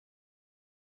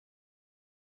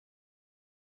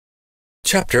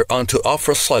Chapter on to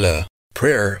offer salah,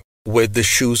 prayer with the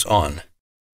shoes on.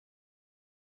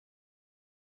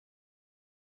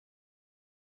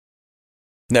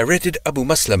 Narrated Abu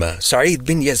Maslama Sa'id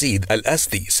bin Yazid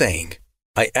al-Asdi saying,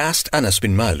 I asked Anas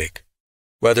bin Malik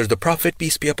whether the Prophet,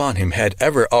 peace be upon him, had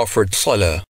ever offered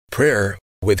salah, prayer,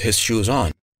 with his shoes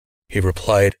on. He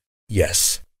replied,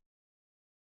 yes.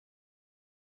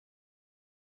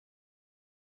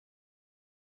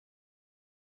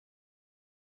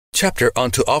 Chapter on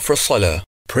to offer salah,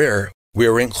 prayer,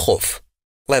 wearing khuf,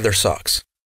 leather socks.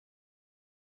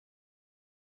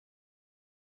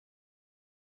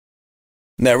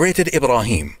 Narrated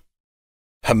Ibrahim.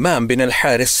 Hammam bin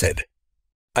al-Haris said,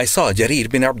 I saw Jarir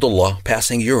bin Abdullah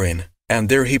passing urine, and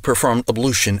there he performed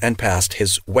ablution and passed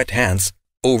his wet hands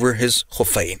over his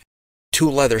khuffayn, 2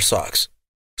 leather socks,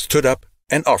 stood up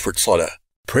and offered salah,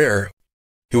 prayer.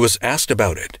 He was asked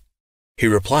about it. He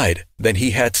replied that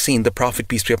he had seen the Prophet,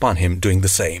 peace be upon him, doing the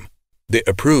same. They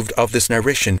approved of this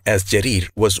narration as Jarir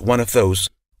was one of those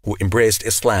who embraced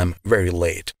Islam very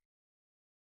late.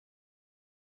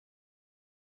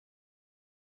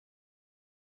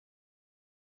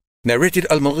 Narrated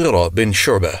Al-Mughira bin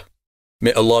Shu'bah,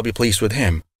 may Allah be pleased with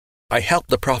him, I helped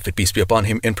the Prophet, peace be upon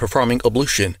him, in performing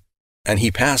ablution, and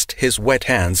he passed his wet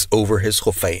hands over his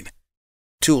khuffayn,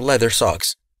 2 leather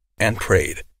socks, and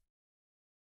prayed.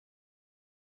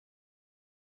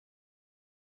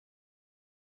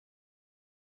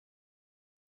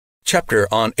 Chapter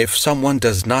on if someone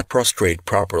does not prostrate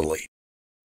properly.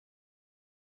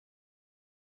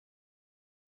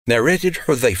 Narrated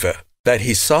Hudhayfa that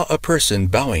he saw a person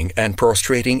bowing and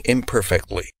prostrating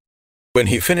imperfectly. When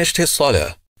he finished his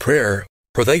salah, prayer,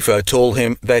 Hudhayfa told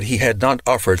him that he had not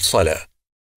offered salah.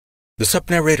 The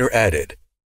sub-narrator added,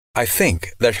 I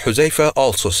think that Hudhayfa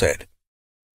also said,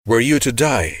 were you to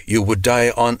die, you would die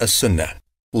on a sunnah,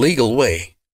 legal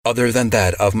way, other than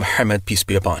that of Muhammad, peace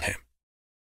be upon him.